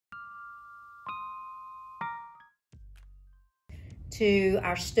to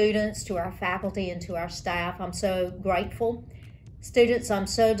our students, to our faculty, and to our staff. I'm so grateful. Students, I'm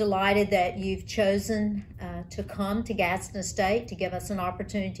so delighted that you've chosen to come to Gadsden State to give us an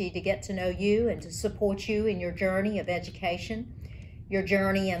opportunity to get to know you and to support you in your journey of education, your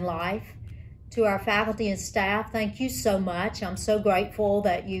journey in life. To our faculty and staff, thank you so much. I'm so grateful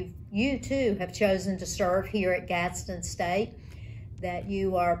that you too have chosen to serve here at Gadsden State, that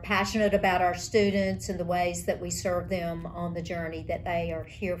you are passionate about our students and the ways that we serve them on the journey that they are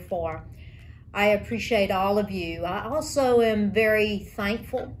here for. I appreciate all of you. I also am very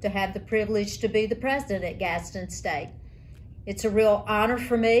thankful to have the privilege to be the president at Gadsden State. It's a real honor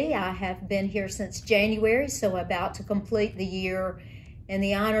for me. I have been here since January, so about to complete the year, and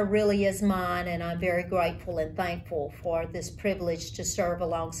the honor really is mine, and I'm very grateful and thankful for this privilege to serve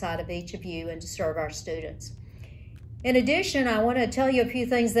alongside of each of you and to serve our students. In addition, I want to tell you a few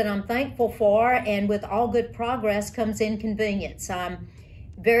things that I'm thankful for, and with all good progress comes inconvenience. I'm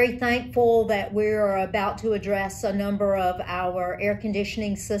very thankful that we're about to address a number of our air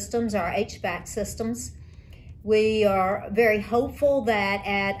conditioning systems, our HVAC systems. We are very hopeful that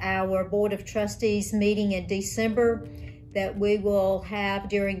at our Board of Trustees meeting in December that we will have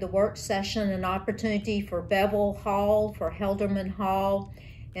during the work session an opportunity for Bevel Hall, for Helderman Hall,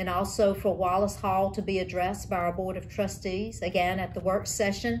 and also for Wallace Hall to be addressed by our Board of Trustees, again at the work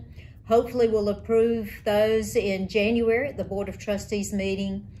session. Hopefully we'll approve those in January at the Board of Trustees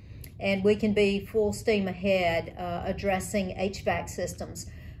meeting, and we can be full steam ahead addressing HVAC systems.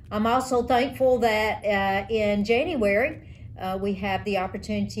 I'm also thankful that in January we have the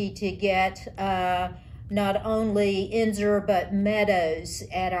opportunity to get not only Inzer but Meadows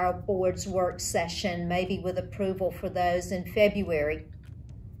at our board's work session, maybe with approval for those in February.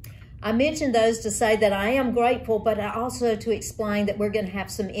 I mentioned those to say that I am grateful, but also to explain that we're going to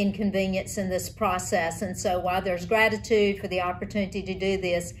have some inconvenience in this process. And so while there's gratitude for the opportunity to do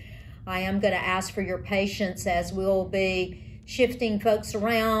this, I am going to ask for your patience as we'll be shifting folks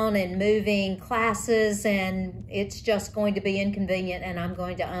around and moving classes, and it's just going to be inconvenient, and I'm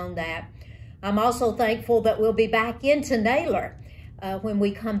going to own that. I'm also thankful that we'll be back into Naylor when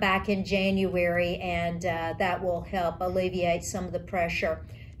we come back in January, and that will help alleviate some of the pressure.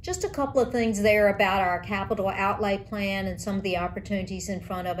 Just a couple of things there about our capital outlay plan and some of the opportunities in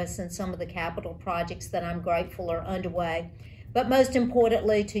front of us and some of the capital projects that I'm grateful are underway. But most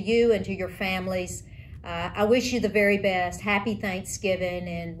importantly, to you and to your families, I wish you the very best. Happy Thanksgiving,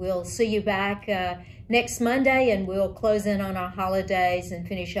 and we'll see you back next Monday, and we'll close in on our holidays and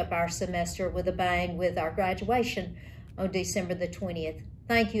finish up our semester with a bang with our graduation on December the 20th.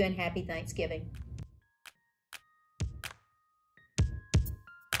 Thank you and happy Thanksgiving.